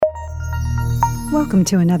Welcome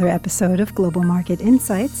to another episode of Global Market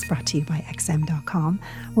Insights, brought to you by XM.com,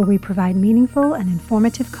 where we provide meaningful and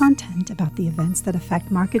informative content about the events that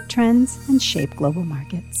affect market trends and shape global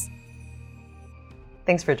markets.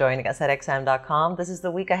 Thanks for joining us at XM.com. This is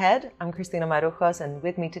The Week Ahead. I'm Cristina Marujos, and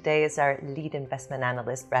with me today is our lead investment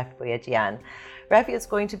analyst, Rafi Boyadjian. Rafi, it's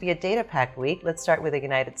going to be a data-packed week. Let's start with the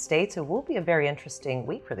United States. It will be a very interesting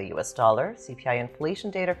week for the US dollar. CPI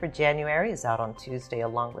inflation data for January is out on Tuesday,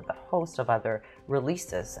 along with a host of other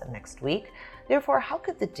releases next week. Therefore, how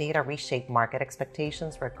could the data reshape market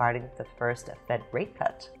expectations regarding the first Fed rate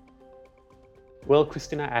cut? Well,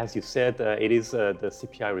 Christina, as you said, it is the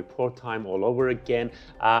CPI report time all over again.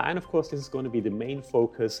 And of course, this is going to be the main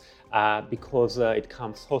focus because it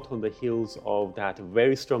comes hot on the heels of that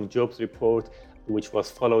very strong jobs report, which was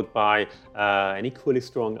followed by an equally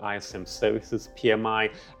strong ISM services PMI.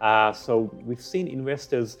 So we've seen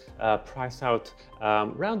investors price out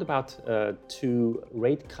round about 2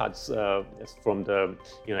 rate cuts from the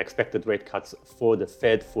expected rate cuts for the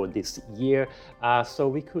Fed for this year. So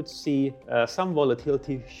we could see some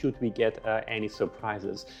volatility should we get any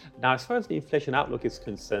surprises. Now, as far as the inflation outlook is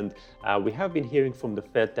concerned, we have been hearing from the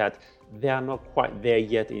Fed that they are not quite there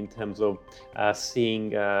yet in terms of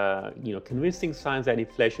seeing convincing signs that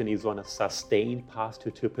inflation is on a sustained path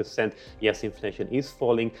to 2%. Yes, inflation is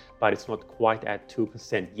falling, but it's not quite at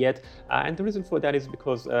 2% yet. And the reason for that is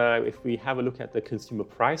because if we have a look at the consumer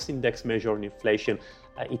price index measure on inflation,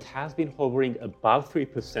 it has been hovering above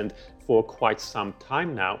 3% for quite some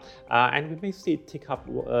time now, and we may see it tick up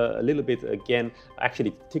a little bit again.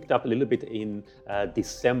 Actually ticked up a little bit in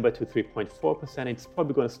December to 3.4%. It's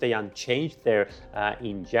probably going to stay unchanged there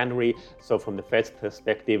in January. So from the Fed's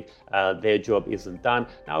perspective, their job isn't done.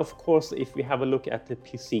 Now, of course, if we have a look at the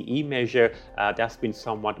PCE measure, that's been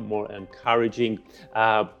somewhat more encouraging,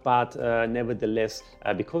 but nevertheless,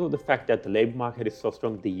 because of the fact that the labor market is so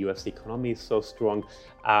strong, the US economy is so strong,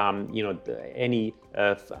 any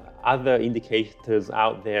other indicators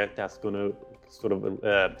out there that's going to sort of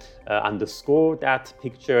underscore that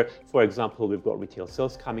picture. For example, we've got retail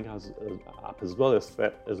sales coming up as well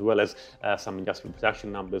as some industrial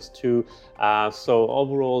production numbers too. So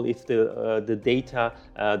overall, if the data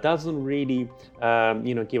doesn't really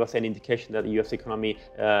give us any indication that the U.S. economy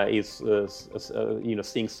is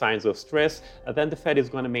seeing signs of stress, then the Fed is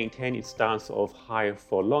going to maintain its stance of higher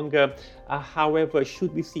for longer. However,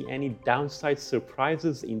 should we see any downside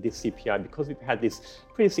surprises in this CPI, because we've had this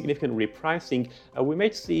pretty significant repricing, we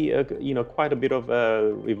may see quite a bit of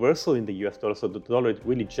a reversal in the US dollar. So the dollar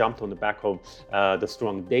really jumped on the back of the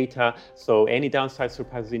strong data. So any downside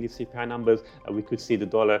surprises in the CPI numbers, we could see the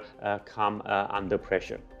dollar come under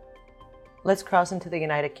pressure. Let's cross into the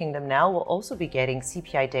United Kingdom now. We'll also be getting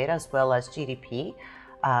CPI data as well as GDP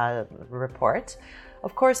report.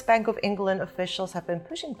 Of course, Bank of England officials have been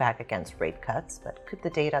pushing back against rate cuts, but could the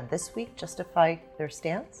data this week justify their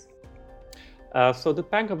stance? So the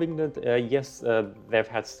Bank of England, yes, they've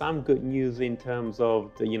had some good news in terms of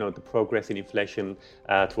the progress in inflation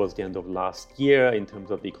towards the end of last year, in terms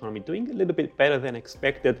of the economy doing a little bit better than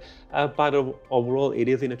expected. But overall, it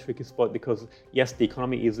is in a tricky spot because, yes, the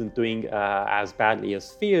economy isn't doing as badly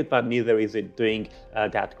as feared, but neither is it doing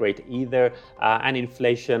that great either. And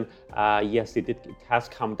inflation, yes, it has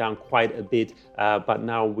come down quite a bit, but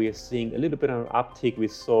now we're seeing a little bit of an uptick. We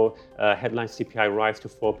saw headline CPI rise to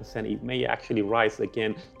 4%. It may actually rise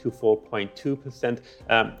again to 4.2%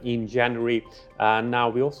 in January. Now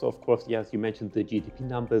we also, of course, yes, you mentioned the GDP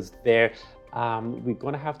numbers there. We're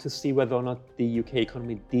going to have to see whether or not the UK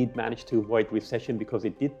economy did manage to avoid recession, because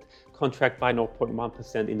it did contract by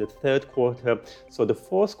 0.1% in the third quarter. So the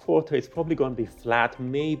fourth quarter is probably going to be flat,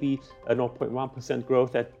 maybe a 0.1%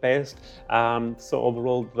 growth at best. So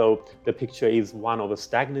overall, though, the picture is one of a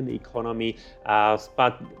stagnant economy,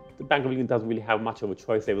 but the Bank of England doesn't really have much of a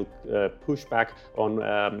choice. They will push back on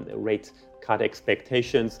rate cut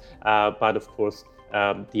expectations, but of course,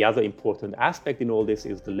 the other important aspect in all this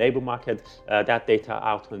is the labor market. That data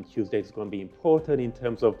out on Tuesday is going to be important in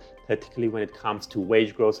terms of, particularly when it comes to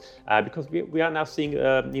wage growth, because we are now seeing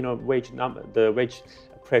the wage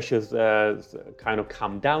pressures kind of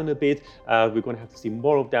come down a bit. We're going to have to see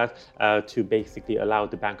more of that to basically allow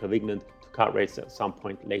the Bank of England to cut rates at some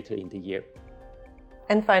point later in the year.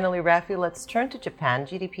 And finally, Rafi, let's turn to Japan.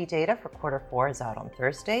 GDP data for quarter 4 is out on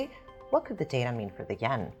Thursday. What could the data mean for the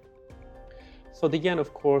yen? So the yen,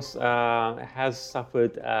 of course, has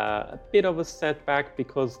suffered a bit of a setback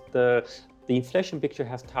because the inflation picture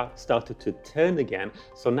has started to turn again.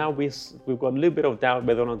 So now we've got a little bit of doubt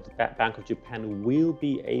whether or not the Bank of Japan will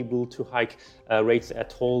be able to hike rates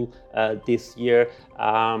at all this year.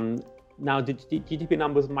 Now, the GDP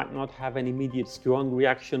numbers might not have an immediate strong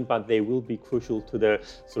reaction, but they will be crucial to the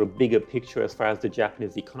sort of bigger picture as far as the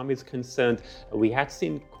Japanese economy is concerned. We had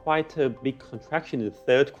seen quite a big contraction in the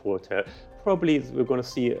third quarter. Probably we're going to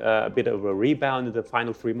see a bit of a rebound in the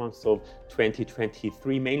final 3 months of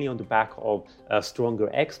 2023, mainly on the back of stronger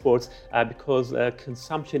exports, because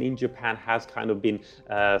consumption in Japan has kind of been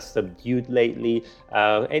subdued lately.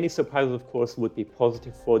 Any surprises, of course, would be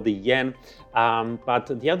positive for the yen. But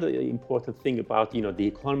the other important thing about the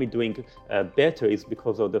economy doing better is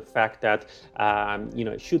because of the fact that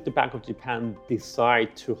should the Bank of Japan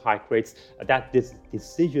decide to hike rates, that this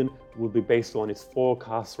decision will be based on its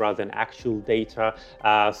forecasts rather than actual data.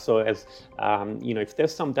 So as if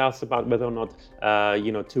there's some doubts about whether or not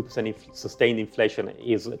 2% sustained inflation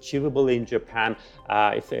is achievable in Japan,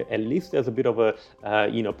 if at least there's a bit of a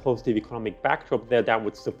positive economic backdrop there, that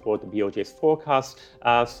would support the BOJ's forecast.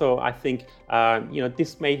 So I think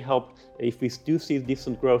this may help. If we do see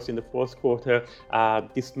decent growth in the fourth quarter,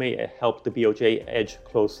 this may help the BOJ edge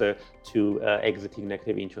closer to exiting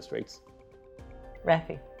negative interest rates.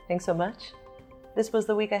 Rafi, thanks so much. This was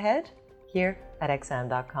The Week Ahead here at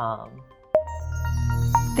XM.com.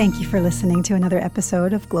 Thank you for listening to another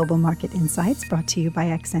episode of Global Market Insights brought to you by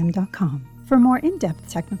XM.com. For more in-depth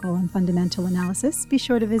technical and fundamental analysis, be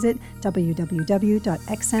sure to visit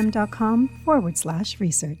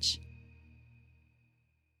www.xm.com/research.